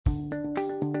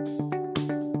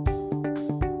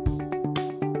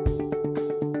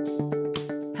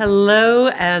Hello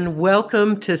and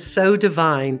welcome to So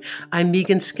Divine. I'm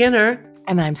Megan Skinner.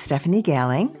 And I'm Stephanie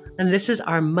Gailing. And this is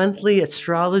our monthly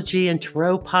astrology and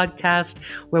tarot podcast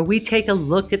where we take a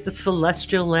look at the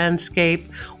celestial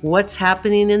landscape, what's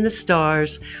happening in the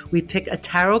stars. We pick a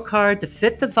tarot card to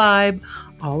fit the vibe,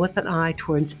 all with an eye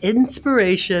towards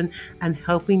inspiration and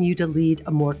helping you to lead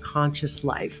a more conscious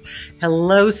life.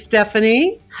 Hello,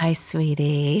 Stephanie. Hi,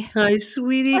 sweetie. Hi,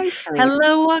 sweetie. Hi, sweetie.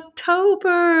 Hello,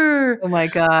 October. Oh my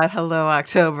God. Hello,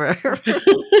 October.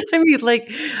 I mean, I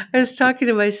was talking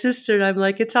to my sister and I'm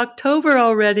like, it's October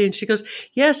already. And she goes,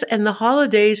 yes. And the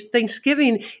holidays,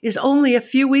 Thanksgiving is only a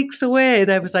few weeks away.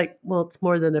 And I was like, well, it's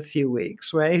more than a few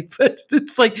weeks, right? But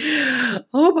it's like,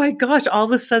 oh my gosh, all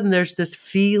of a sudden there's this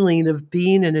feeling of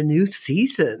being in a new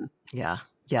season. Yeah.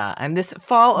 Yeah. And this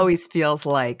fall always feels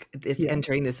like it's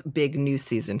entering this big new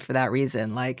season for that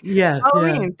reason. Like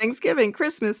Halloween, Thanksgiving,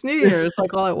 Christmas, New Year's,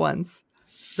 like all at once.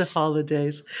 The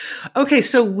holidays. Okay,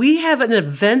 so we have an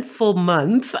eventful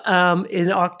month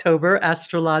in October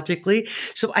astrologically.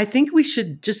 So I think we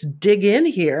should just dig in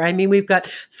here. I mean, we've got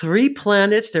 3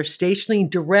 planets. They're stationing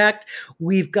direct.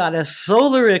 We've got a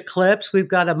solar eclipse. We've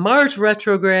got a Mars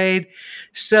retrograde.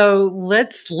 So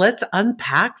let's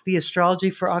unpack the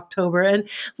astrology for October. And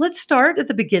let's start at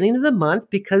the beginning of the month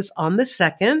because on the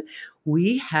 2nd,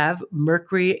 we have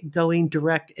Mercury going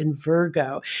direct in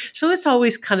Virgo. So it's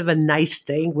always kind of a nice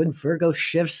thing when Virgo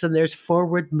shifts and there's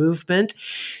forward movement.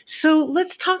 So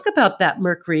let's talk about that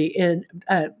Mercury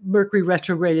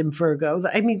retrograde in Virgo.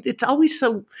 I mean, it's always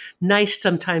so nice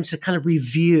sometimes to kind of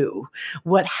review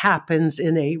what happens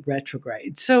in a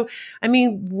retrograde. So, I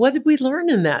mean, what did we learn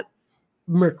in that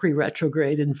Mercury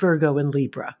retrograde in Virgo and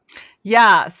Libra?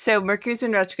 Yeah. So Mercury's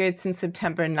been retrograde since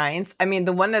September 9th. I mean,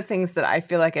 one of the things that I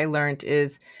feel like I learned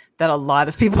is that a lot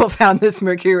of people found this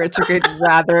Mercury retrograde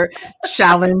rather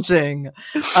challenging.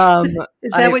 Is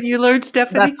that what you learned,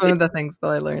 Stephanie? That's one of the things that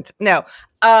I learned. No.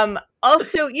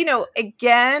 Also,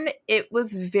 again, it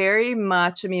was very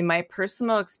much, my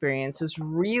personal experience was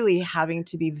really having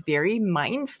to be very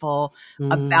mindful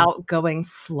about going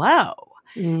slow.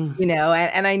 And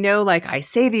I know, I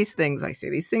say these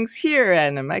things here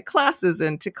and in my classes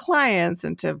and to clients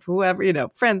and to whoever,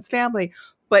 friends, family,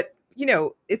 but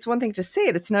it's one thing to say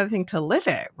it, it's another thing to live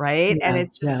it. Right. And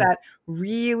it's just that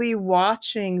really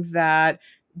watching that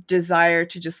desire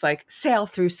to just sail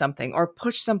through something or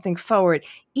push something forward,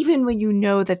 even when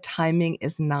the timing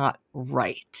is not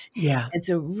right. Yeah. And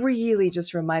so really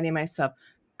just reminding myself,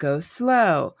 go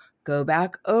slow, go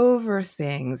back over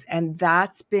things. And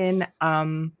that's been,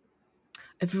 I've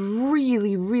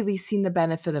really, really seen the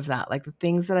benefit of that. Like the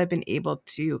things that I've been able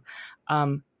to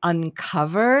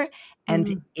uncover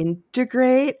and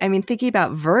integrate. I mean, thinking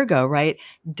about Virgo, right?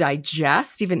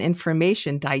 Digest even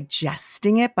information,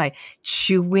 digesting it by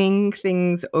chewing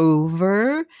things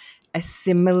over,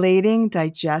 assimilating,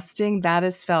 digesting. That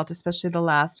has felt, especially the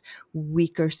last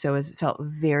week or so, has felt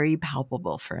very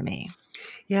palpable for me.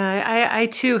 Yeah, I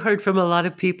too heard from a lot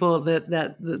of people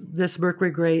that this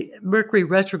Mercury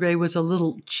retrograde was a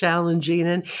little challenging.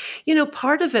 And,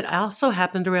 part of it also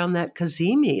happened around that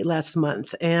Cazimi last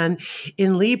month and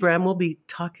in Libra, and we'll be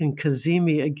talking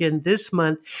Cazimi again this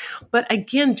month. But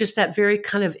again, just that very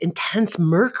kind of intense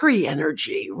Mercury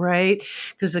energy, right?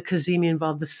 Because the Cazimi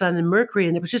involved the Sun and Mercury.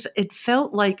 And it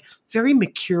felt like very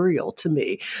mercurial to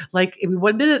me. Like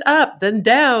 1 minute up, then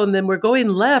down, then we're going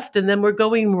left, and then we're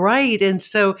going right. And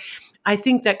so I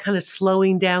think that kind of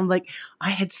slowing down, I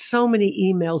had so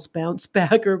many emails bounce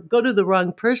back or go to the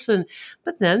wrong person.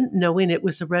 But then knowing it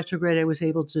was a retrograde, I was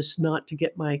able just not to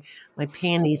get my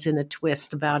panties in a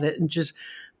twist about it and just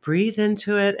breathe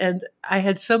into it. And I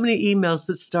had so many emails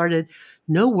that started,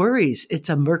 no worries, it's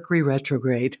a Mercury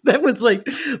retrograde. That was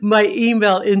my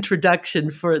email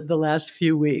introduction for the last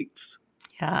few weeks.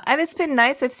 Yeah. And it's been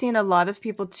nice. I've seen a lot of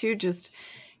people too, just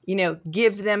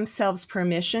give themselves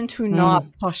permission to not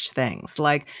push things,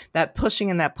 like that pushing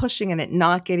and it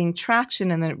not getting traction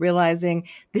and then realizing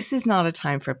this is not a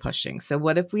time for pushing. So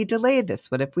what if we delayed this?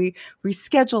 What if we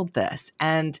rescheduled this?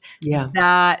 And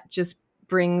that just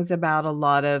brings about a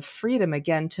lot of freedom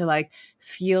again to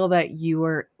feel that you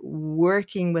are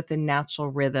working with the natural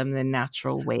rhythm, the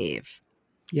natural wave.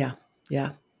 Yeah.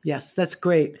 Yeah. Yes, that's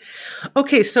great.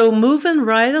 Okay, so moving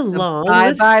right along.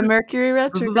 Bye-bye Mercury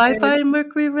retrograde. Bye-bye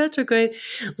Mercury retrograde.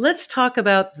 Let's talk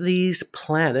about these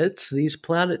planets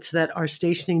that are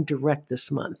stationing direct this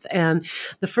month. And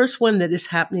the first one that is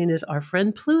happening is our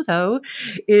friend Pluto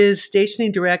is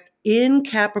stationing direct in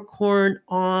Capricorn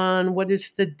on, what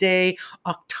is the day?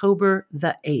 October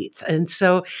the 8th. And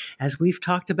so, as we've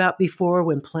talked about before,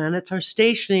 when planets are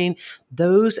stationing,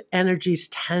 those energies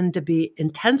tend to be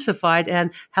intensified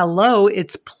and hello,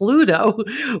 it's Pluto,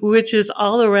 which is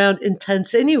all around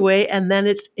intense anyway. And then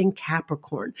it's in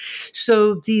Capricorn.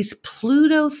 So these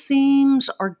Pluto themes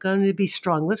are going to be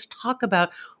strong. Let's talk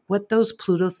about what those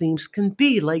Pluto themes can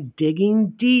be, like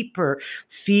digging deeper,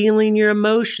 feeling your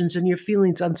emotions and your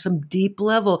feelings on some deep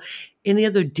level. Any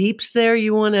other deeps there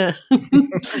you want to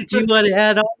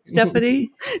add on,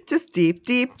 Stephanie? Just deep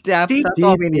depth. Deep, That's deep,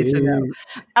 all we need deep. to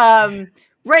know.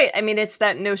 Right. I mean, it's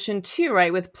that notion too,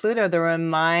 right? With Pluto, the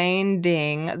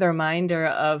reminder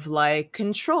of like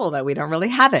control, that we don't really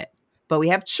have it, but we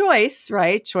have choice,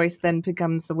 right? Choice then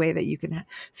becomes the way that you can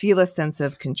feel a sense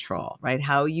of control, right?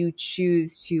 How you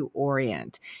choose to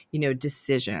orient,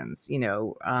 decisions,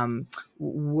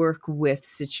 work with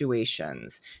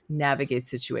situations, navigate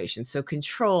situations. So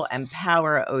control and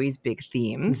power are always big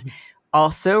themes. Mm-hmm.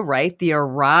 Also, right, the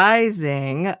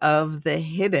arising of the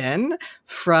hidden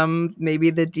from maybe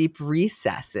the deep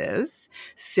recesses.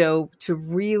 So to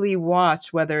really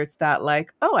watch whether it's that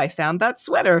like, oh, I found that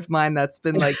sweater of mine that's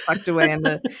been like tucked away in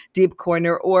the deep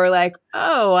corner, or like,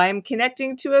 oh, I'm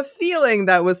connecting to a feeling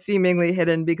that was seemingly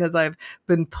hidden because I've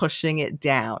been pushing it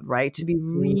down, right? To be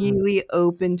really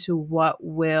open to what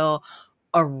will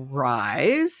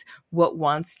arise, what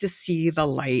wants to see the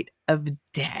light of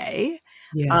day.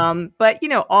 Yeah. But,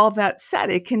 all that said,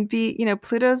 it can be,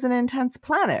 Pluto's an intense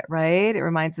planet, right? It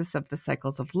reminds us of the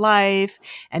cycles of life,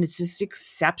 and it's just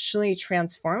exceptionally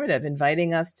transformative,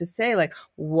 inviting us to say, like,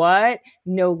 what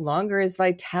no longer is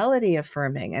vitality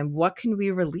affirming and what can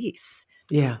we release?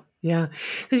 Yeah. Yeah.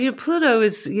 Because Pluto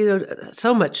is,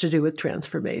 so much to do with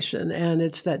transformation, and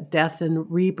it's that death and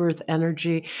rebirth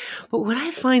energy. But what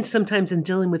I find sometimes in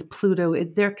dealing with Pluto,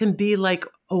 there can be like,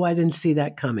 oh, I didn't see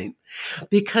that coming,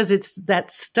 because it's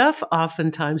that stuff,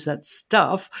 oftentimes that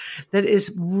stuff that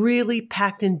is really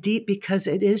packed in deep because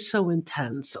it is so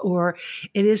intense or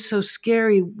it is so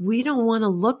scary. We don't want to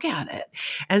look at it.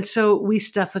 And so we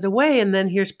stuff it away. And then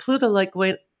here's Pluto like,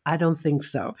 wait, I don't think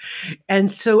so. And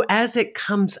so as it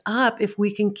comes up, if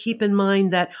we can keep in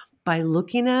mind that by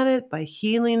looking at it, by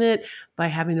healing it, by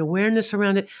having awareness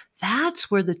around it, that's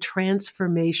where the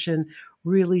transformation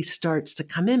really starts to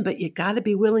come in. But you got to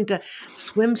be willing to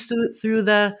swim through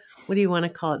the, what do you want to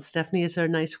call it, Stephanie? Is there a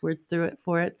nice word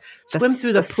for it? Swim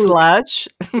through the poop. Sludge.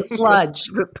 The sludge.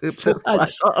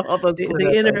 Sludge. All those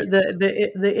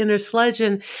the inner sludge.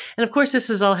 And of course,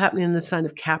 this is all happening in the sign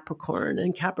of Capricorn.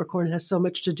 And Capricorn has so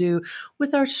much to do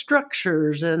with our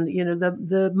structures and,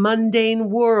 the mundane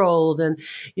world and,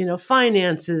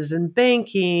 finances and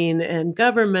banking and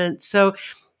government. So,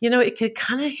 it could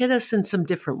kind of hit us in some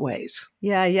different ways.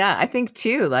 Yeah. I think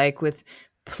too, like with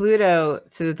Pluto,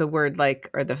 so the word like,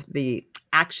 or the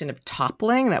action of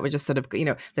toppling, that would just sort of,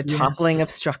 the toppling of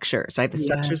structures, right? The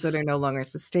structures that are no longer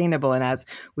sustainable. And as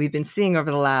we've been seeing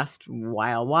over the last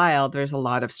while, there's a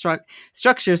lot of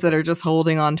structures that are just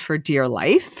holding on for dear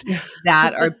life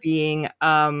that are being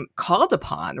called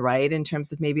upon, right? In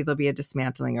terms of maybe there'll be a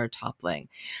dismantling or toppling.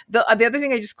 The other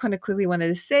thing I just kind of quickly wanted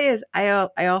to say is I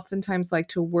oftentimes like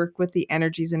to work with the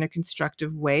energies in a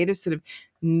constructive way to sort of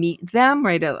meet them,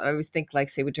 right? I always think like,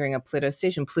 say, during a Pluto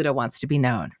station, Pluto wants to be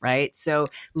known, right? So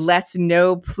let's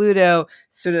know Pluto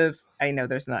sort of, I know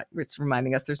it's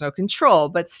reminding us there's no control,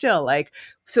 but still like,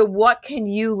 so what can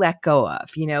you let go of?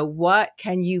 What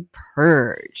can you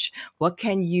purge? What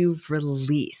can you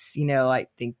release? I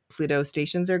think Pluto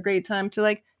stations are a great time to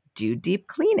like do deep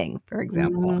cleaning, for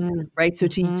example, right? So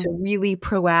to really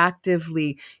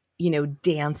proactively,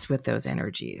 dance with those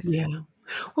energies. Yeah.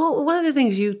 Well, one of the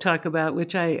things you talk about,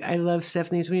 which I love,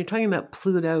 Stephanie, is when you're talking about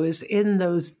Pluto, is in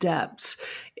those depths,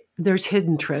 there's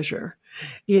hidden treasure.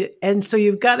 And so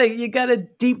you got to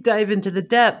deep dive into the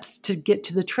depths to get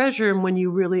to the treasure. And when you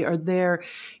really are there,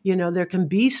 there can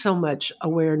be so much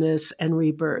awareness and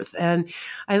rebirth. And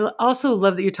I also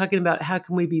love that you're talking about how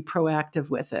can we be proactive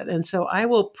with it. And so I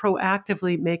will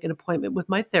proactively make an appointment with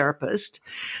my therapist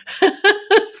for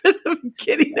the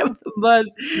beginning of the month,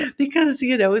 because,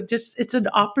 it's an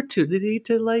opportunity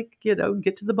to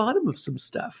get to the bottom of some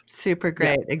stuff. Super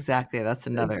great. Yeah. Exactly. That's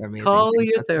another amazing Call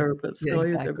your therapist.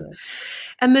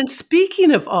 And then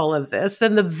speaking of all of this,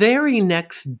 then the very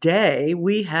next day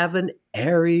we have an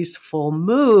Aries full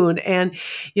moon. And,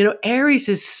 Aries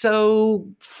is so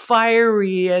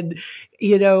fiery and,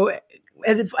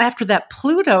 and after that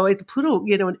Pluto,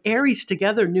 and Aries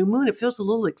together, new moon, it feels a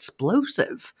little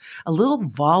explosive, a little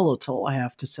volatile, I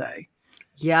have to say.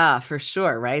 Yeah, for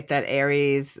sure. Right. That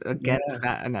Aries against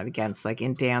that, not against, like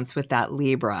in dance with that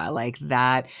Libra, like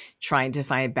that trying to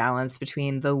find balance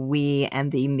between the we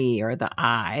and the me or the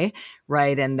I.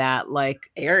 right? And that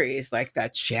like Aries, like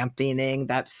that championing,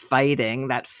 that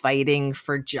fighting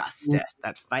for justice,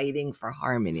 that fighting for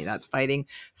harmony, that fighting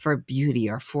for beauty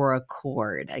or for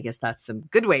accord. I guess that's some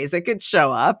good ways it could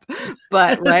show up.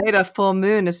 But right, a full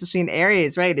moon, especially in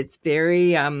Aries, right? It's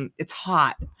very it's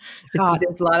hot.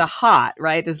 There's a lot of hot,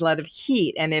 right? There's a lot of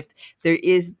heat. And if there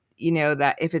is,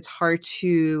 that if it's hard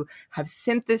to have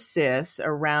synthesis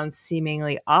around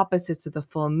seemingly opposites to the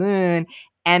full moon,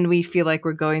 and we feel like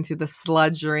we're going through the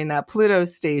sludge during that Pluto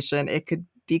station, it could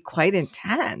be quite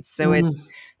intense. So it's,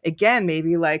 again,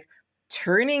 maybe like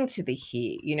turning to the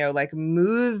heat, like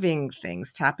moving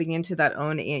things, tapping into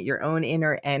your own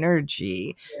inner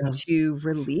energy to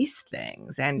release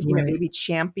things, and, maybe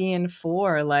champion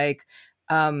for like,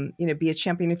 be a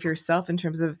champion for yourself in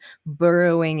terms of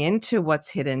burrowing into what's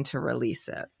hidden to release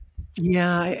it.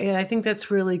 Yeah, I think that's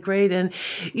really great. And,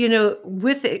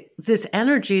 with this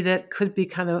energy that could be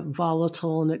kind of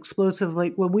volatile and explosive,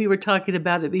 like when we were talking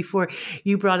about it before,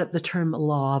 you brought up the term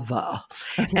lava.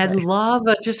 Okay. And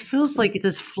lava just feels like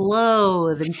this flow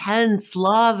of intense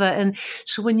lava. And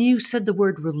so when you said the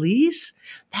word release,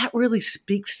 that really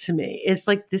speaks to me. It's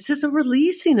like, this is a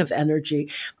releasing of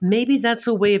energy. Maybe that's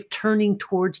a way of turning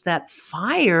towards that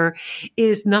fire,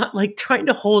 is not like trying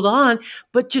to hold on,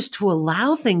 but just to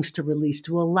allow things to release,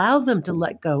 to allow them to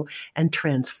let go and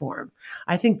transform.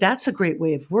 I think that's a great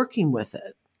way of working with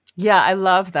it. Yeah, I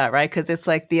love that, right? Because it's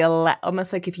like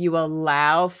almost like if you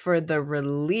allow for the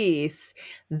release,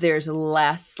 there's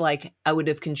less like out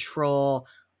of control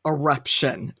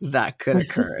eruption that could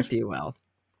occur, if you will.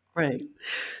 Right.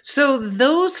 So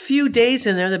those few days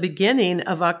in there, the beginning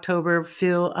of October,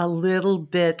 feel a little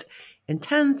bit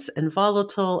intense and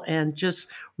volatile, and just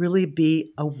really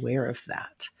be aware of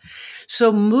that.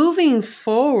 So moving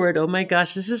forward, oh my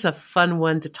gosh, this is a fun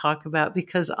one to talk about,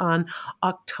 because on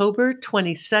October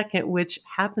 22nd, which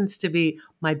happens to be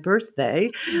my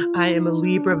birthday, I am a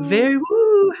Libra,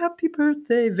 happy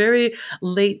birthday, very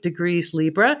late degrees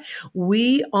Libra.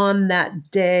 We on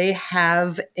that day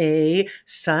have a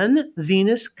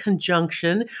Sun-Venus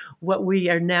conjunction, what we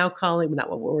are now calling, not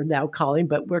what we're now calling,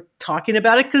 but we're talking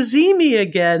about a cazimi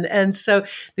again. And so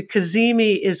the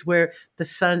cazimi is where the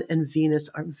Sun and Venus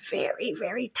are very,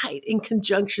 very tight in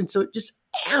conjunction. So it just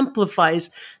amplifies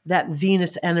that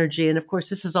Venus energy. And of course,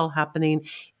 this is all happening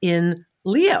in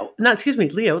Libra.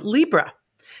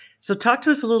 So talk to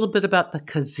us a little bit about the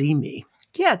cazimi.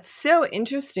 Yeah, it's so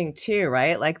interesting too,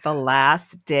 right? Like the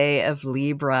last day of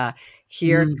Libra,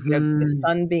 here, the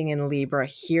sun being in Libra,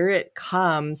 here it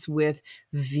comes with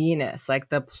Venus, like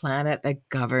the planet that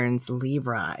governs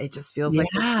Libra. It just feels like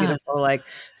this beautiful, like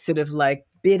sort of like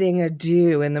bidding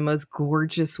adieu in the most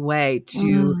gorgeous way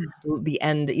to the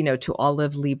end, to all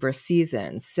of Libra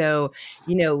season. So,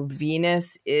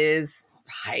 Venus is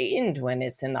heightened when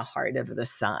it's in the heart of the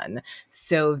sun.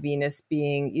 So Venus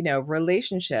being,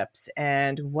 relationships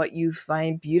and what you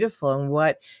find beautiful and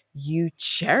what you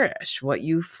cherish, what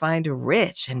you find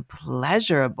rich and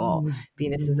pleasurable.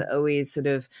 Venus is always sort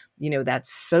of, that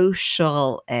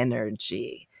social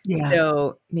energy. Yeah.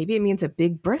 So maybe it means a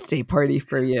big birthday party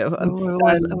for you.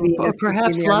 Or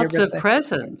perhaps lots of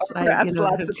presents. Perhaps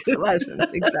lots of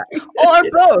presents, exactly.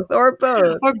 Or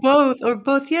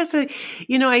both. Yes.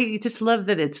 I just love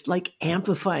that it's like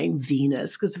amplifying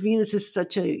Venus, because Venus is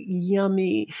such a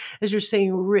yummy, as you're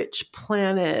saying, rich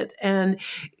planet. And,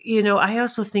 I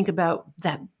also think about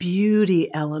that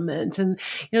beauty element. And,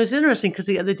 it's interesting because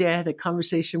the other day I had a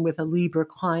conversation with a Libra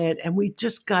client, and we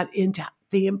just got into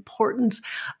the importance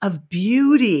of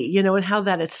beauty, and how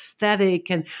that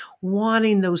aesthetic and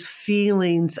wanting those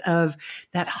feelings of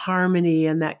that harmony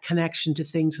and that connection to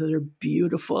things that are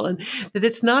beautiful, and that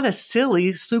it's not a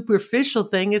silly, superficial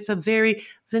thing. It's a very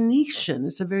Venetian,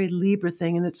 it's a very Libra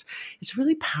thing. And it's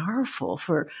really powerful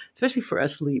especially for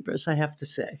us Libras, I have to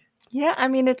say. Yeah, I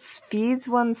mean, it feeds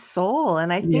one's soul.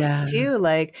 And I think too,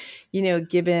 like,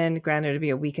 given, granted to be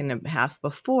a week and a half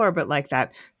before, but like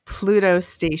that Pluto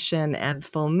station and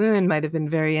full moon might have been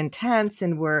very intense,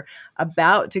 and we're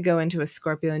about to go into a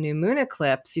Scorpio new moon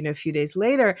eclipse, a few days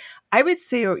later. I would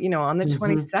say, on the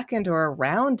 22nd or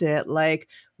around it, like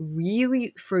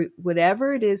really for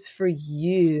whatever it is for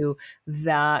you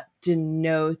that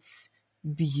denotes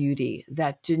beauty,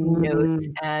 that denotes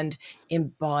and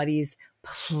embodies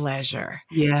pleasure.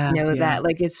 That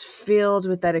like is filled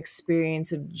with that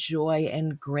experience of joy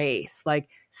and grace. Like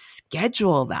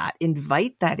schedule that,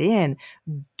 invite that in,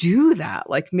 do that,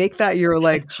 like make that your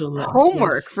like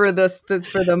homework for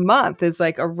for the month, is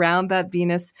like around that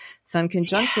Venus Sun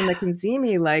conjunction, the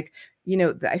cazimi. Like,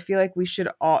 I feel like we should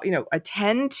all,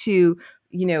 attend to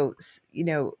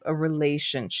a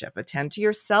relationship, attend to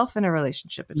yourself in a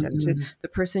relationship, attend to the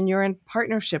person you're in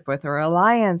partnership with or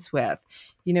alliance with,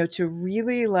 to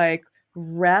really like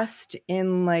rest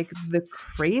in like the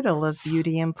cradle of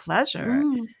beauty and pleasure.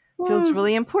 Feels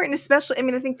really important, especially,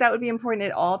 I think that would be important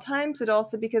at all times, but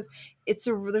also because there's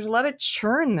a lot of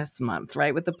churn this month,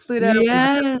 right? With the Pluto,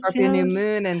 the Scorpio new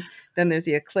moon, and then there's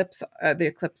the eclipse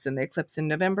in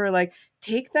November. Like,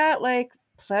 take that like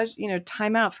pleasure,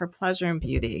 time out for pleasure and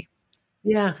beauty.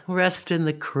 Yeah, rest in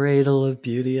the cradle of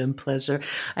beauty and pleasure.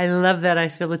 I love that. I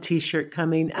feel a T-shirt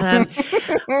coming.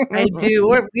 I do,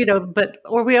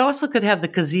 or we also could have the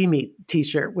Cazimi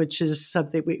T-shirt, which is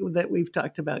something that we've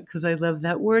talked about because I love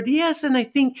that word. Yes, and I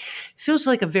think it feels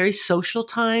like a very social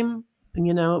time.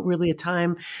 Really a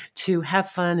time to have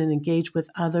fun and engage with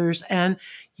others and,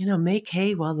 make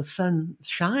hay while the sun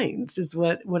shines is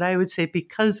what I would say.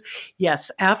 Because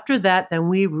yes, after that, then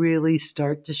we really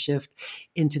start to shift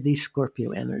into these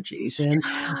Scorpio energies. And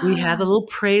we had a little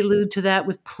prelude to that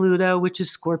with Pluto, which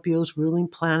is Scorpio's ruling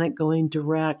planet going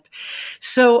direct.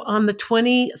 So on the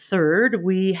 23rd,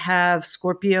 we have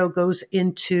Scorpio goes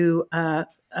into,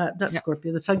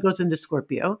 Scorpio, the sun goes into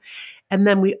Scorpio. And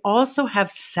then we also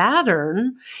have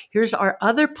Saturn. Here's our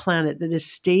other planet that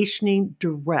is stationing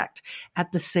direct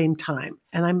at the same time.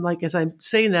 And I'm like, as I'm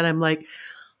saying that, I'm like,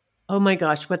 oh my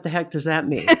gosh, what the heck does that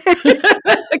mean?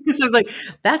 Because I'm like,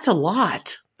 that's a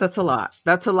lot. That's a lot.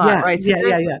 Right? So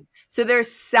yeah. So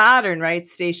there's Saturn, right?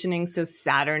 Stationing. So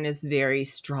Saturn is very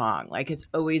strong. Like, it's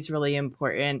always really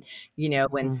important,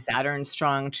 when Saturn's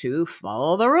strong, to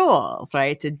follow the rules,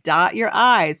 right? To dot your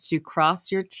I's, to cross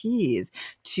your T's,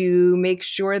 to make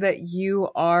sure that you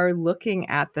are looking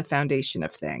at the foundation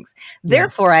of things.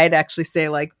 Therefore, I'd actually say,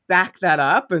 like, back that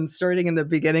up, and starting in the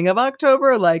beginning of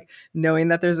October, like, knowing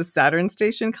that there's a Saturn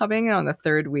station coming on the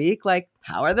third week, like,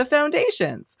 how are the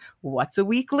foundations? What's a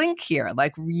weak link here?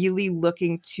 Like, really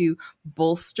looking to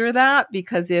bolster that,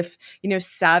 because if,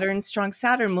 strong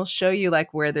Saturn will show you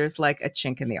like where there's like a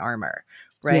chink in the armor,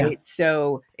 right? Yeah.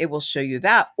 So it will show you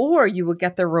that, or you will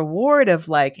get the reward of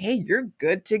like, hey, you're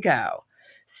good to go.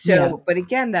 So, but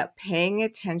again, that paying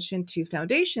attention to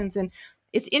foundations. And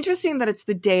it's interesting that it's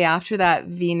the day after that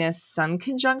Venus-Sun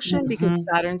conjunction, because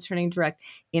Saturn's turning direct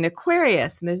in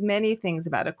Aquarius. And there's many things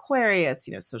about Aquarius,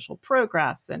 social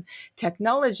progress and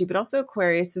technology, but also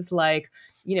Aquarius is like,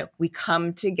 we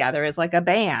come together as like a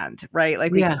band, right?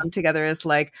 Like we come together as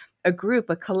like a group,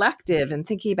 a collective, and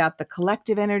thinking about the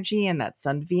collective energy and that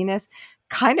Sun-Venus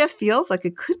kind of feels like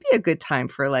it could be a good time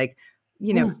for like,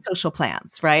 social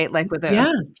plans, right? Like with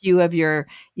a few of your,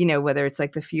 whether it's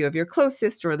like the few of your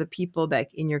closest or the people that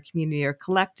in your community or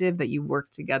collective that you work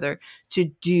together to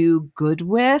do good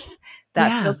with.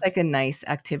 That feels like a nice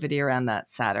activity around that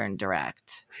Saturn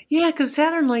direct. Yeah, because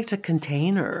Saturn likes a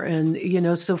container. And,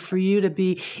 so for you to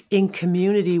be in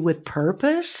community with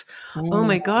purpose, oh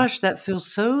my gosh, that feels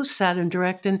so Saturn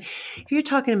direct. And you're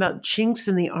talking about chinks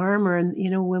in the armor. And,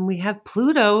 when we have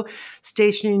Pluto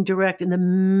stationing direct in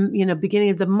the, beginning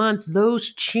of the month,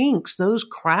 those chinks, those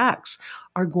cracks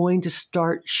are going to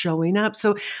start showing up.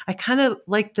 So I kind of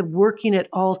like the working it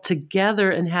all together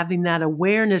and having that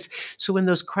awareness. So when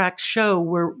those cracks show,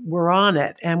 we're on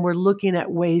it and we're looking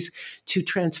at ways to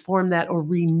transform that or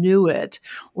renew it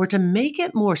or to make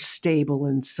it more stable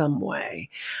in some way,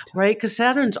 right? Because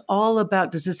Saturn's all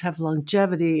about, does this have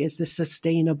longevity? Is this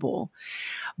sustainable?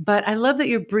 But I love that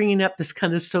you're bringing up this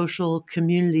kind of social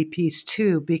community piece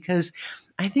too, because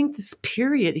I think this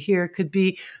period here could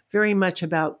be very much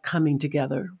about coming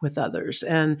together with others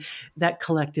and that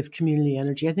collective community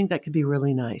energy. I think that could be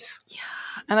really nice. Yeah.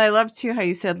 And I love too how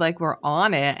you said like we're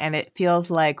on it, and it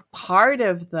feels like part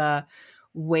of the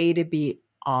way to be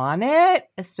on it,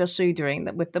 especially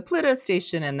with the Pluto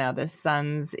station, and now the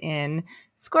sun's in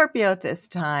Scorpio at this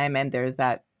time, and there's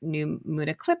that new moon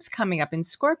eclipse coming up in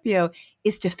Scorpio,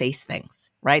 is to face things,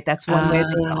 right? That's one way of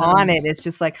being on it. It's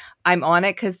just like, I'm on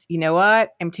it because you know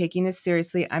what? I'm taking this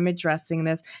seriously. I'm addressing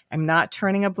this. I'm not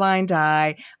turning a blind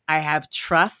eye. I have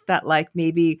trust that like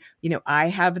maybe, I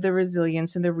have the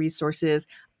resilience and the resources.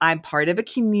 I'm part of a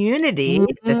community.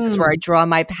 This is where I draw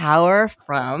my power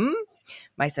from.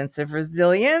 My sense of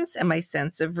resilience and my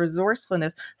sense of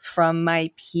resourcefulness from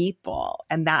my people.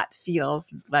 And that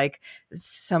feels like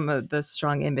some of the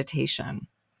strong invitation.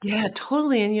 Yeah,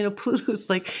 totally. And, Pluto's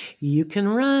like, you can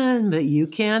run, but you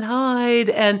can't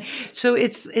hide. And so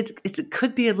it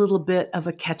could be a little bit of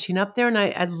a catching up there. And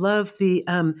I love the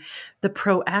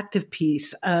proactive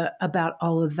piece about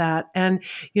all of that. And,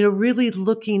 really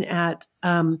looking at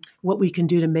what we can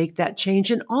do to make that change.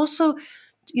 And also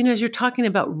as you're talking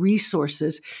about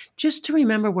resources, just to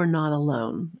remember we're not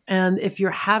alone. And if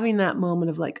you're having that moment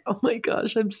of like, oh my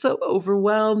gosh, I'm so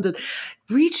overwhelmed, and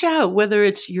reach out, whether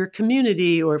it's your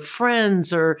community or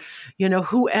friends or,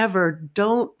 whoever.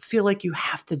 Don't feel like you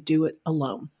have to do it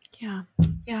alone.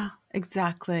 Yeah,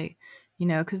 exactly.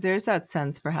 Because there's that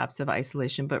sense perhaps of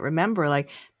isolation, but remember,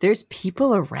 like, there's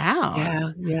people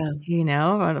around,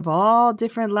 of all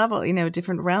different levels,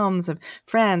 different realms of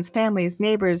friends, families,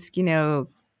 neighbors,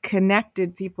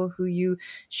 connected people who you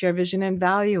share vision and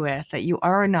value with, that you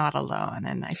are not alone.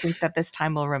 And I think that this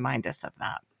time will remind us of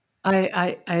that.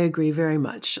 I agree very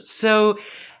much. So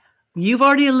you've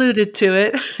already alluded to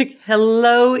it.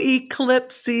 Hello,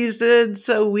 eclipse season.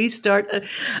 So we start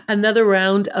another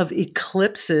round of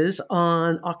eclipses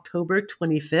on October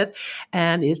 25th,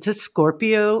 and it's a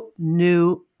Scorpio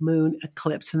new moon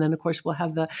eclipse. And then, of course, we'll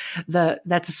have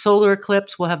that's a solar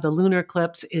eclipse. We'll have the lunar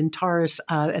eclipse in Taurus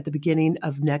at the beginning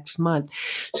of next month.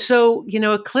 So,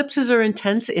 eclipses are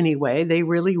intense anyway. They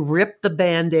really rip the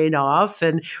Band-Aid off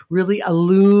and really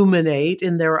illuminate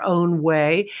in their own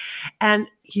way. And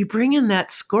you bring in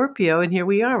that Scorpio, and here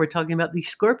we are. We're talking about these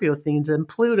Scorpio themes and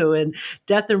Pluto and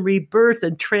death and rebirth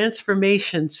and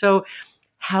transformation. So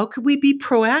how could we be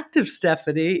proactive,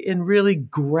 Stephanie, in really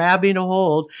grabbing a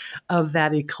hold of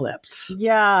that eclipse?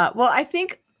 Yeah. Well, I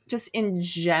think just in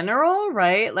general,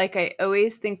 right? Like, I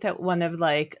always think that one of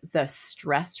like the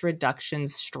stress reduction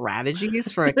strategies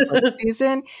for eclipse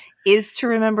season is to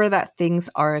remember that things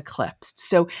are eclipsed.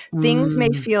 So things may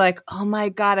feel like, oh my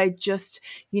God, I just,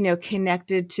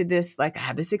 connected to this, like I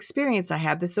had this experience, I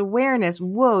had this awareness.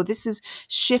 Whoa, this is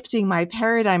shifting my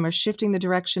paradigm or shifting the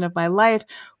direction of my life.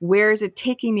 Where is it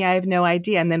taking me? I have no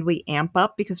idea. And then we amp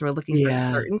up because we're looking for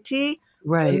certainty.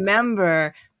 Right.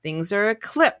 Remember, things are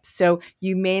eclipsed. So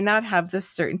you may not have the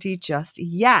certainty just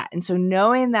yet. And so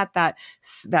knowing that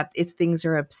if things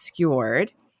are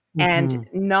obscured, and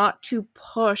not to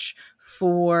push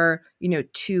for,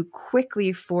 too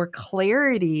quickly for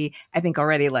clarity, I think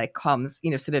already like calms,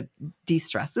 sort of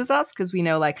de-stresses us, because we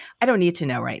know, like, I don't need to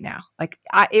know right now. Like,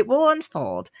 it will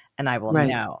unfold and I will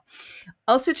know.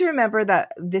 Also, to remember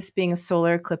that this being a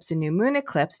solar eclipse and new moon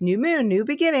eclipse, new moon, new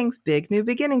beginnings, big new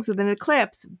beginnings with an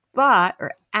eclipse,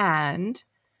 and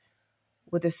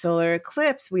with a solar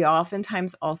eclipse, we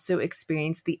oftentimes also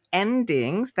experience the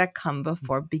endings that come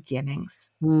before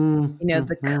beginnings.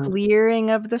 The clearing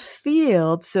of the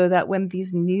field, so that when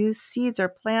these new seeds are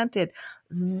planted,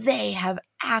 they have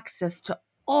access to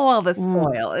all the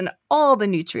soil and all the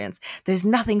nutrients. There's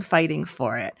nothing fighting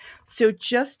for it. So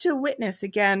just to witness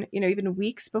again, even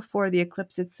weeks before the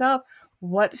eclipse itself,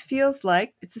 what feels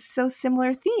like it's so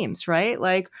similar themes, right?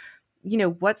 Like,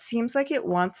 what seems like it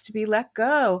wants to be let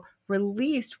go,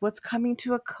 released, what's coming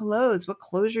to a close, what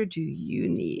closure do you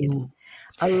need?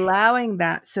 Allowing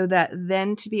that, so that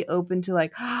then to be open to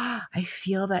like, I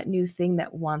feel that new thing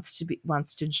that wants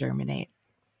to germinate.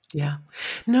 Yeah.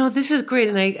 No, this is great.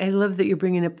 And I love that you're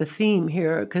bringing up the theme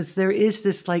here, because there is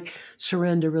this like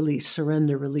surrender, release.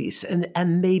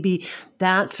 And maybe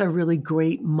that's a really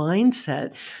great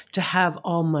mindset to have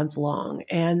all month long.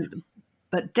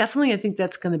 But definitely, I think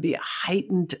that's going to be a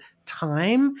heightened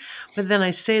time. But then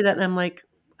I say that and I'm like,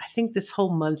 I think this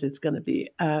whole month is going to be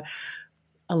a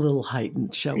little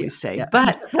heightened, shall we say. Yeah.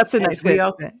 But that's a nice way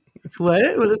to say.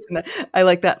 What? I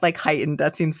like that, like heightened.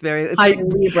 That seems very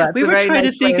heightened. We were trying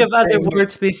to think of other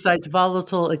words besides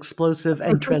volatile, explosive,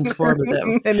 and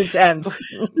transformative. And intense.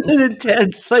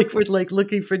 Intense. Like we're like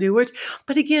looking for new words.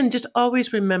 But again, just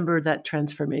always remember that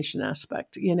transformation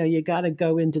aspect. You got to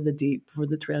go into the deep for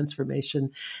the transformation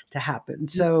to happen.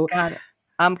 So got it.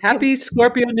 Happy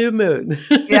Scorpio new moon.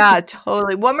 Yeah,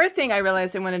 totally. One more thing I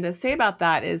realized I wanted to say about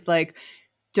that is like,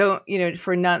 don't,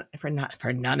 for none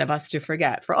of us to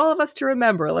forget, for all of us to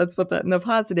remember, let's put that in the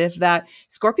positive, that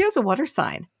Scorpio is a water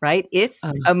sign, right? It's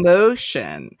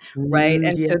emotion, right?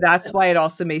 And so that's why it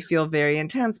also may feel very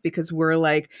intense, because we're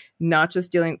like, not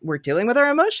just we're dealing with our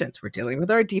emotions. We're dealing with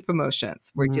our deep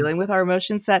emotions. We're dealing with our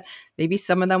emotions that maybe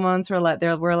some of the ones we're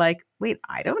like, wait,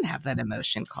 I don't have that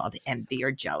emotion called envy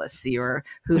or jealousy or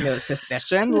who knows,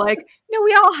 suspicion. Like, no,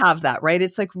 we all have that, right?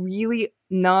 It's like really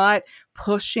not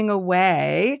pushing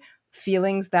away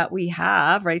feelings that we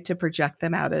have, right, to project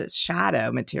them out as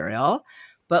shadow material,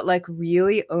 but like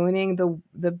really owning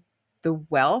the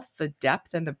wealth, the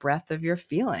depth, and the breadth of your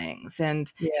feelings.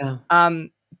 And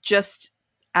just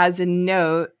as a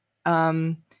note,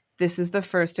 this is the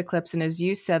first eclipse. And as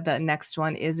you said, that next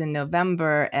one is in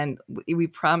November. And we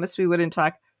promised we wouldn't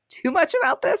talk too much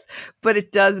about this, but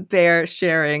it does bear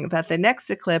sharing that the next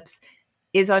eclipse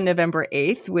is on November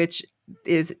 8th, which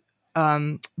is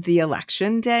the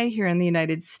election day here in the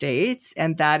United States,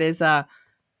 and that is a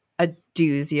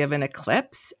doozy of an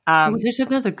eclipse. There's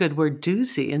another good word,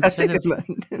 doozy, That's a instead of good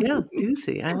one. yeah,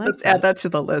 doozy. I like Let's that. add that to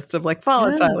the list of like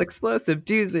volatile, explosive,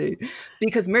 doozy,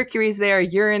 because Mercury's there,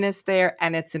 Uranus there,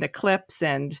 and it's an eclipse,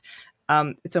 and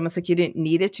it's almost like you didn't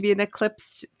need it to be an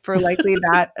eclipse for likely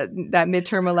that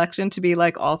midterm election to be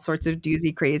like all sorts of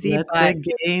doozy crazy. Let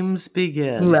the games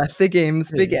begin. Let the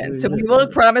games begin. So we will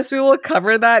promise we will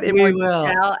cover that in more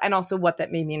detail, and also what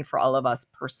that may mean for all of us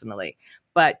personally.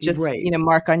 But just,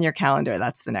 mark on your calendar.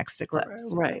 That's the next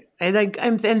eclipse. Right.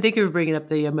 And thank you for bringing up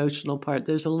the emotional part.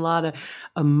 There's a lot of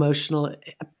emotional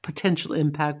potential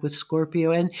impact with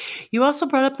Scorpio. And you also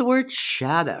brought up the word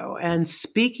shadow. And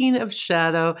speaking of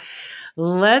shadow,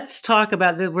 let's talk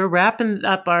about that. We're wrapping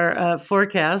up our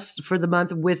forecast for the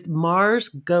month with Mars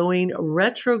going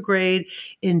retrograde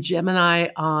in Gemini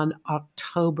on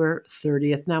October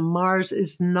 30th. Now, Mars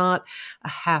is not a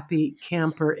happy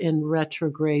camper in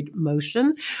retrograde motion.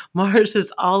 Mars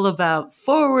is all about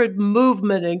forward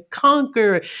movement and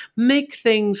conquer, make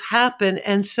things happen.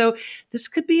 And so this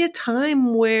could be a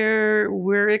time where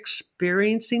we're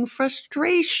experiencing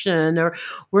frustration or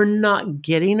we're not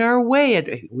getting our way.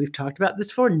 And we've talked about this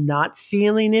before, not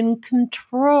feeling in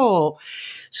control.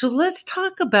 So let's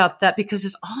talk about that, because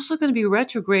it's also going to be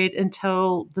retrograde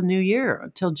until the new year,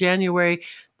 until January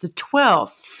the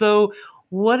 12th. So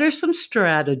what are some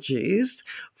strategies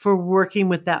for working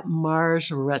with that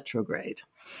Mars retrograde?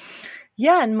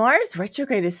 Yeah, and Mars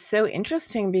retrograde is so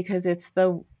interesting because it's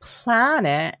the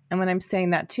planet, and when I'm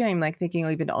saying that too, I'm like thinking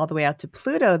even all the way out to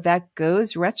Pluto, that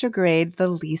goes retrograde the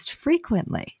least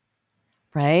frequently.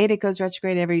 Right? It goes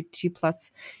retrograde every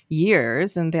 2+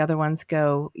 years, and the other ones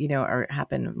go, or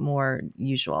happen more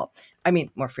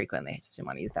more frequently. I just didn't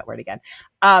want to use that word again.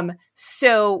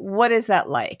 So what is that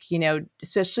like?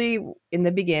 Especially in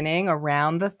the beginning,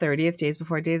 around the 30th, days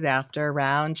before, days after,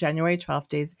 around January 12th,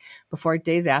 days before,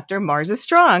 days after, Mars is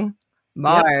strong.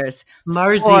 Mars,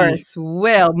 Marsy. Force,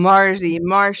 will, Marsy,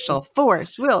 martial,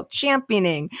 force, will,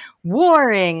 championing,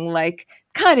 warring, like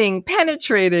cutting,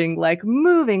 penetrating, like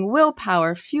moving,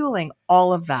 willpower, fueling,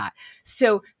 all of that.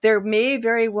 So there may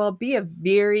very well be a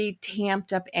very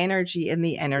tamped up energy in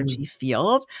the energy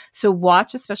field. So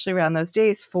watch, especially around those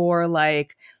days, for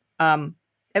like, to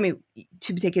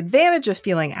take advantage of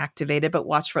feeling activated, but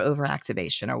watch for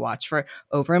overactivation or watch for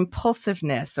over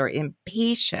impulsiveness or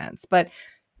impatience. But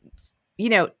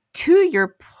to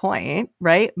your point,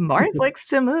 right? Mars likes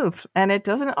to move, and it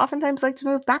doesn't oftentimes like to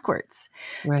move backwards.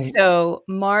 Right. So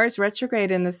Mars retrograde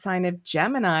in the sign of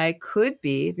Gemini could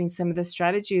be, some of the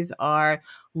strategies are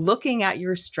looking at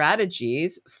your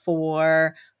strategies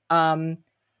for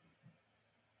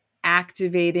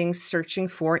activating, searching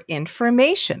for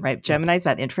information, right? Gemini is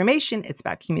about information. It's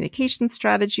about communication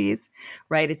strategies,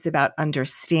 right? It's about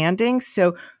understanding.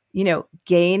 So,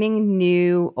 gaining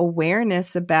new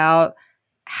awareness about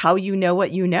how you know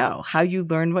what you know, how you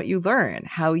learn what you learn,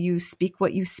 how you speak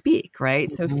what you speak, right?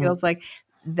 Mm-hmm. So it feels like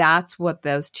that's what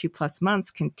those 2+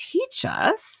 months can teach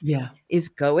us. Yeah. Is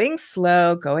going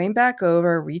slow, going back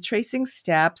over, retracing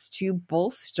steps to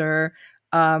bolster,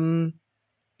 our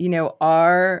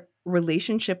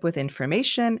relationship with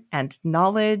information and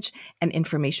knowledge and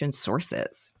information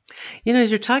sources. As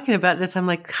you're talking about this, I'm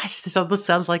like, gosh, this almost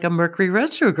sounds like a Mercury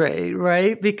retrograde,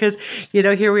 right? Because,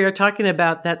 here we are talking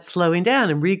about that slowing down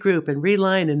and regroup and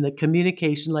realign and the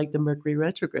communication like the Mercury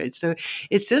retrograde. So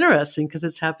it's interesting because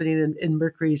it's happening in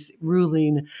Mercury's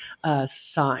ruling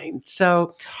sign.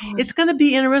 So it's going to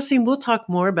be interesting. We'll talk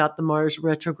more about the Mars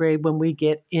retrograde when we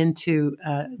get into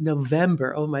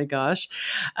November. Oh my gosh,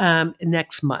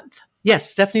 next month. Yes,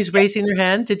 Stephanie's raising her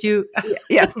hand. Did you?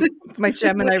 Yeah, my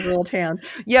Gemini ruled hand.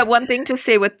 Yeah, one thing to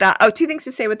say with that. Oh, two things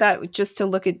to say with that. Just to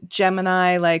look at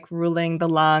Gemini, like ruling the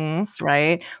lungs,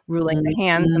 right? Ruling the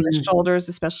hands and the shoulders,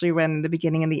 especially when the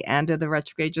beginning and the end of the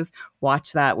retrograde. Just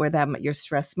watch that, where your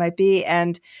stress might be.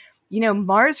 And,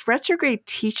 Mars retrograde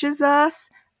teaches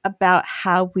us about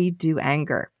how we do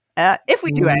anger. If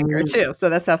we do anger too.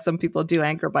 So that's how some people do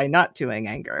anger, by not doing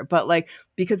anger. But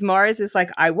because Mars is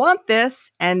like, I want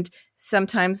this. And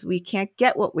sometimes we can't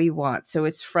get what we want. So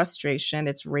it's frustration,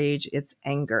 it's rage, it's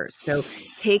anger. So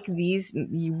take these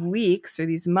weeks or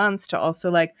these months to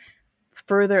also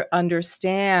further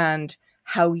understand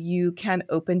how you can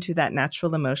open to that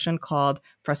natural emotion called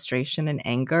frustration and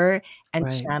anger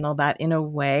and channel that in a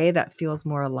way that feels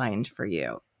more aligned for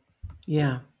you.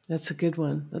 Yeah. That's a good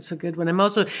one. That's a good one. I'm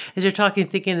also, as you're talking,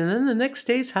 thinking, and then the next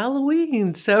day's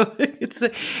Halloween. So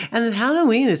and then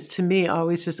Halloween is to me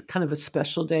always just kind of a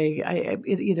special day.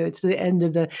 It's the end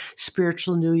of the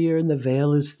spiritual new year, and the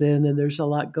veil is thin, and there's a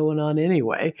lot going on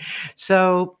anyway.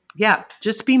 So yeah,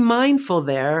 just be mindful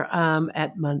there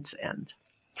at month's end.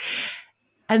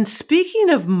 And speaking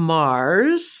of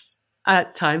Mars,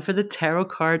 time for the tarot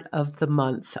card of the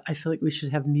month. I feel like we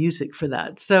should have music for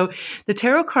that. So the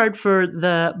tarot card for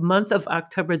the month of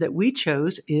October that we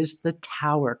chose is the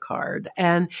Tower card.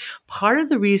 And part of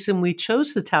the reason we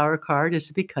chose the Tower card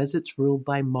is because it's ruled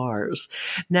by Mars.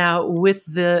 Now,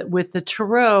 with the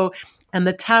tarot and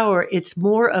the Tower, it's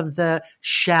more of the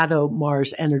shadow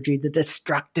Mars energy, the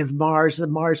destructive Mars, the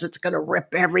Mars that's going to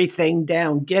rip everything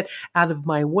down, get out of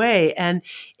my way. And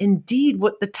indeed,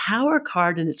 what the Tower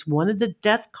card, and it's one of the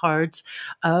death cards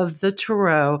of the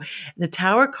Tarot, the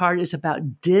Tower card is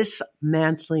about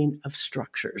dismantling of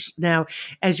structures. Now,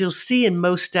 as you'll see in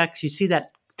most decks, you see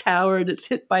that tower and it's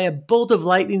hit by a bolt of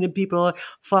lightning and people are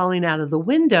falling out of the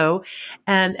window.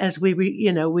 And as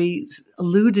we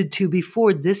alluded to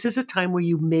before, this is a time where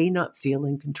you may not feel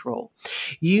in control.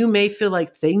 You may feel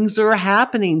like things are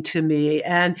happening to me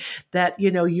and that,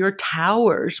 your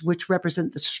towers, which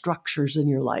represent the structures in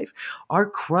your life, are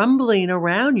crumbling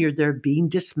around you. They're being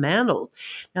dismantled.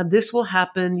 Now, this will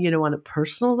happen, on a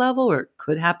personal level, or it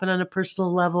could happen on a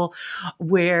personal level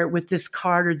where with this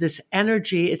card or this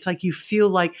energy, it's like you feel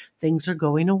like things are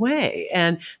going away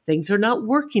and things are not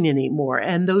working anymore.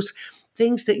 And those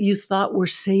things that you thought were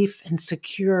safe and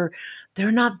secure,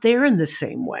 they're not there in the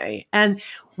same way. And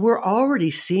we're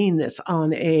already seeing this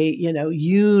on a,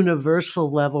 universal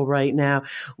level right now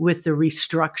with the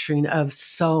restructuring of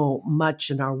so much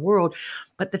in our world.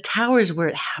 But the Tower is where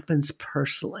it happens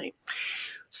personally.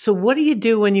 So what do you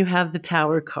do when you have the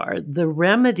Tower card? The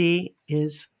remedy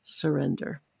is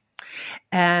surrender.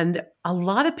 And a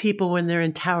lot of people, when they're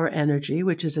in Tower energy,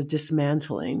 which is a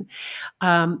dismantling,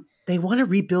 they want to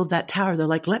rebuild that tower. They're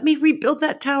like, let me rebuild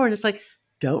that tower. And it's like,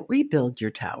 don't rebuild your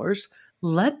towers.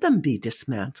 Let them be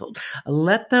dismantled.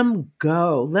 Let them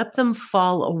go. Let them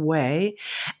fall away.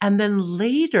 And then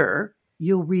later,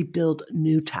 you'll rebuild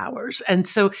new towers. And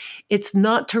so it's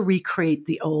not to recreate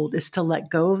the old, it's to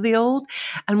let go of the old.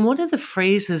 And one of the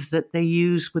phrases that they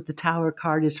use with the Tower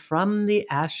card is from the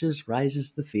ashes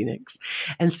rises the phoenix.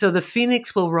 And so the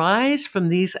phoenix will rise from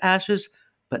these ashes,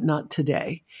 but not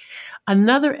today.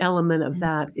 Another element of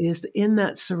that is in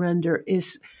that surrender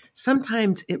is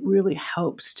sometimes it really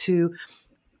helps to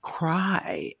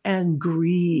cry and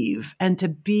grieve and to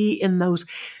be in those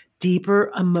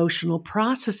deeper emotional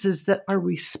processes that are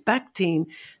respecting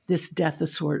this death of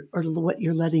sort or what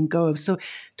you're letting go of. So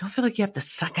don't feel like you have to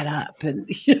suck it up and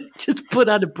just put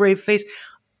on a brave face.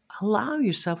 Allow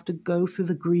yourself to go through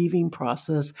the grieving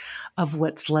process of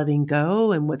what's letting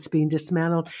go and what's being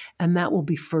dismantled, and that will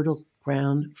be fertile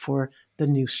ground for the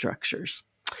new structures.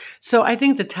 So I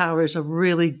think the Tower is a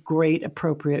really great,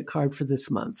 appropriate card for this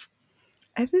month.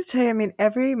 I have to tell you,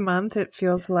 every month it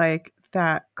feels like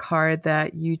that card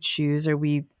that you choose or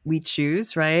we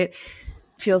choose, right?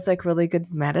 Feels like really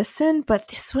good medicine, but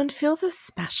this one feels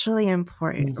especially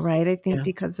important, right? I think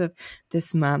because of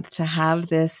this month to have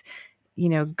this,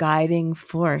 guiding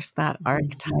force, that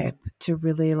archetype to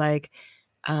really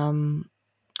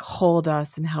hold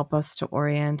us and help us to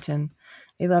orient. And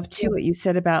I love too what you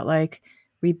said about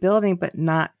rebuilding, but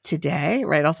not today,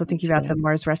 right? Also thinking about the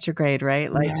Mars retrograde,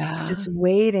 right? Just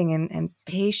waiting and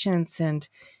patience and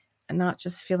not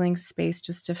just filling space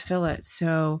just to fill it.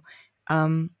 So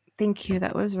thank you.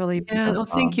 That was really beautiful. Yeah, no,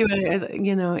 thank you. I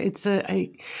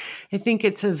think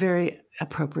it's a very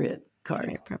appropriate card.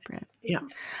 Very appropriate. Yeah.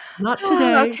 Not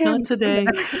today. Okay. Not today.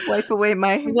 Wipe away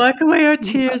our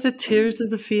tears, the tears of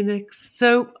the phoenix.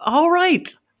 So, all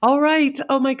right.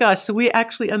 Oh my gosh. So we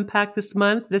actually unpacked this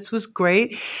month. This was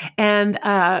great. And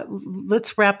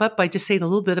let's wrap up by just saying a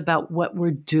little bit about what we're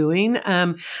doing.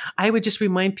 I would just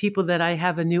remind people that I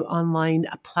have a new online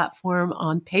platform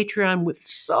on Patreon with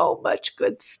so much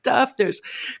good stuff. There's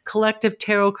collective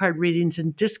tarot card readings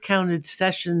and discounted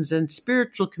sessions and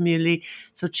spiritual community.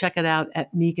 So check it out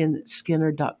at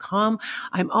meganskinner.com.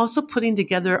 I'm also putting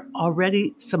together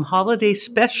already some holiday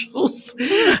specials.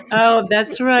 Oh,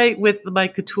 that's right. With my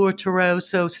Couture Tarot.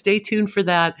 So stay tuned for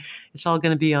that. It's all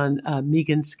going to be on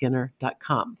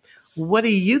meganskinner.com. What do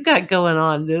you got going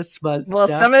on this month, Well,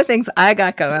 Steph? some of the things I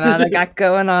got going on, I got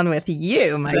going on with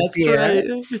you, my dear.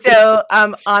 Right. So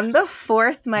on the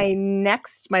 4th, my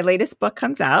latest book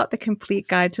comes out, The Complete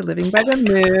Guide to Living by the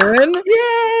Moon.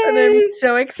 Yay! And I'm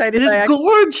so excited. It's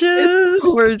gorgeous. It's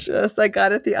gorgeous. I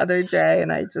got it the other day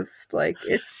and I just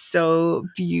it's so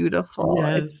beautiful.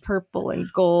 Yes. It's purple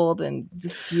and gold and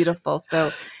just beautiful.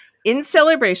 So in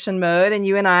celebration mode, and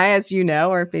you and I, as you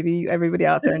know, or maybe everybody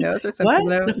out there knows, or something,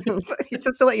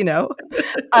 just to let you know,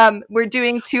 we're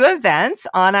doing 2 events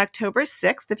on October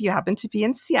 6th. If you happen to be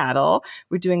in Seattle,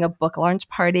 we're doing a book launch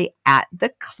party at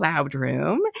the Cloud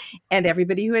Room, and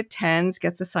everybody who attends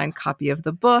gets a signed copy of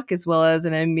the book, as well as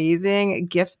an amazing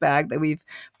gift bag that we've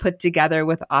put together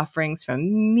with offerings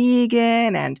from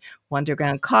Megan and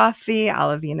Wonderground Coffee,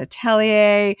 Alavine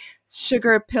Atelier,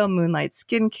 Sugar Pill Moonlight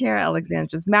Skincare,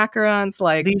 Alexandra's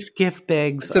Macarons. These gift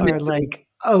bags are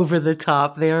over the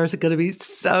top. They are going to be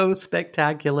so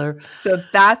spectacular. So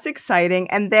that's exciting.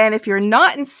 And then if you're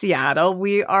not in Seattle,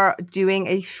 we are doing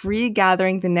a free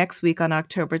gathering the next week on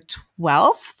October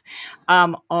 12th,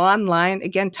 online,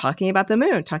 again, talking about the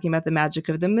moon, talking about the magic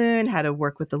of the moon, how to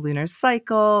work with the lunar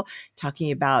cycle, talking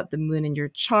about the moon in your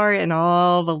chart and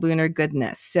all the lunar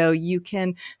goodness. So you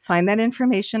can find that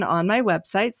information on my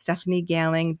website,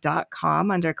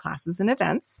 stephaniegailing.com, under classes and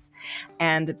events,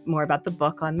 and more about the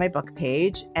book on my book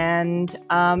page. And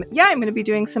I'm going to be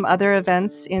doing some other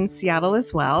events in Seattle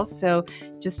as well. So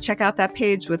just check out that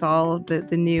page with all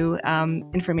the new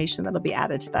information that'll be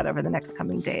added to that over the next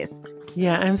coming days.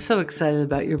 Yeah, I'm so excited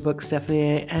about your book,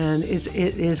 Stephanie, and it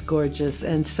is gorgeous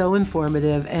and so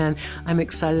informative, and I'm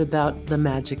excited about the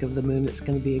magic of the moon. It's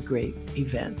going to be a great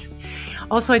event.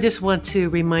 Also, I just want to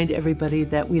remind everybody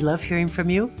that we love hearing from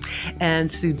you, and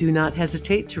so do not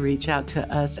hesitate to reach out to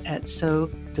us at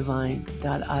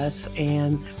sodivine.us,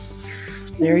 and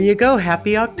there you go.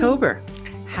 Happy October.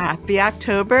 Happy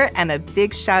October, and a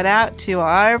big shout out to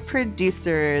our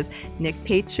producers, Nick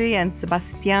Patry and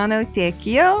Sebastiano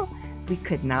Tecchio. We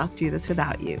could not do this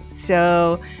without you.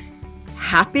 So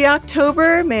happy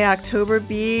October. May October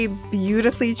be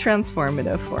beautifully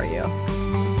transformative for you.